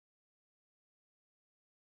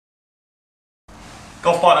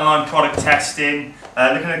Golf Bottom Line product testing,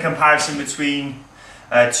 looking at a comparison between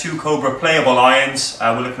two Cobra playable irons.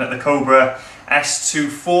 We're looking at the Cobra S2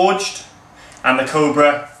 Forged and the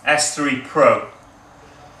Cobra S3 Pro.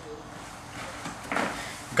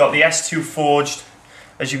 We've got the S2 Forged,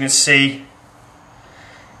 as you can see,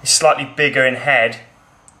 is slightly bigger in head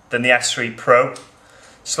than the S3 Pro,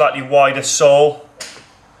 slightly wider sole.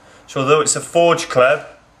 So although it's a forged club,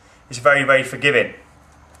 it's very, very forgiving.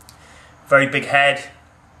 Very big head,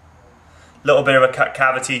 little bit of a cut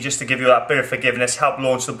cavity just to give you that bit of forgiveness, help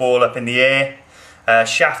launch the ball up in the air.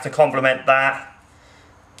 Shaft to complement that.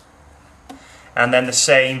 And then the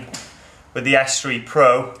same with the S3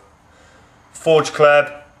 Pro. Forged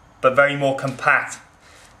club, but very more compact.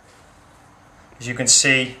 As you can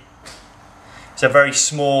see, it's a very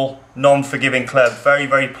small, non-forgiving club, very,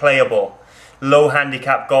 very playable. Low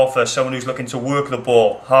handicap golfer, someone who's looking to work the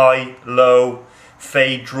ball, high, low,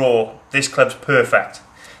 fade, draw. This club's perfect.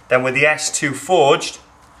 Then with the S2 Forged,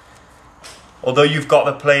 although you've got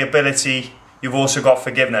the playability, you've also got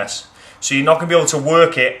forgiveness. So you're not going to be able to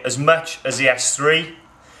work it as much as the S3,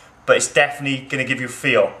 but it's definitely going to give you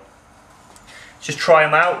feel. Just try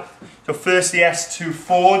them out. So first the S2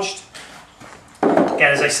 Forged.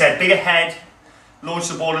 Again, as I said, bigger head, launch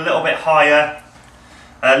the ball a little bit higher,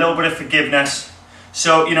 a little bit of forgiveness.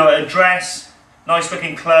 So, you know, address, nice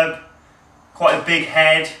looking club, quite a big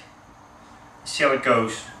head. Let's see how it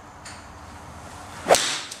goes.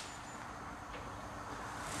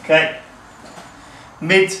 Okay,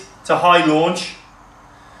 mid to high launch.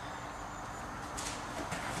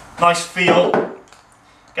 Nice feel.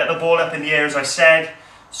 Get the ball up in the air, as I said.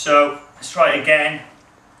 So let's try it again.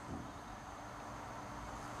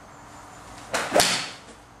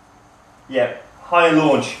 Yeah, higher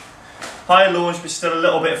launch, but still a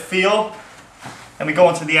little bit of feel. Then we go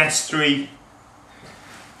on to the S3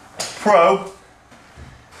 Pro.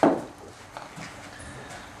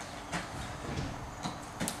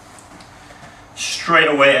 Straight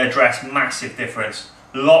away at address, massive difference.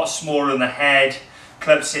 A lot smaller than the head.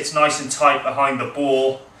 Club sits nice and tight behind the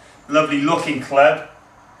ball. Lovely looking club,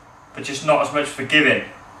 but just not as much forgiving.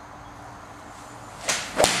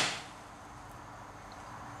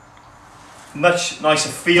 Much nicer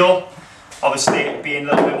feel, obviously it being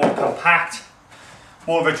a little bit more compact,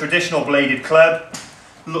 more of a traditional bladed club,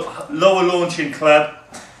 lower launching club,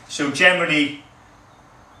 so generally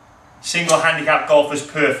single handicap golfers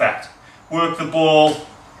perfect. Work the ball,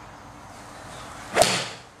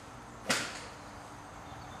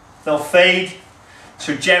 they'll fade,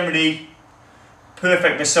 so generally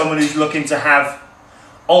perfect for someone who's looking to have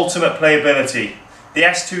ultimate playability. The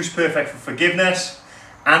S2 is perfect for forgiveness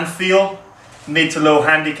and feel. Mid to low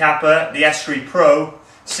handicapper, the S3 Pro,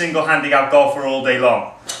 single handicap golfer all day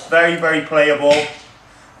long. Very, very playable,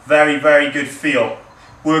 very, very good feel.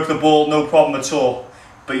 Work the ball, no problem at all.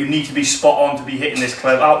 But you need to be spot on to be hitting this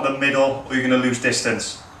club out the middle or you're going to lose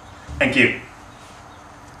distance. Thank you.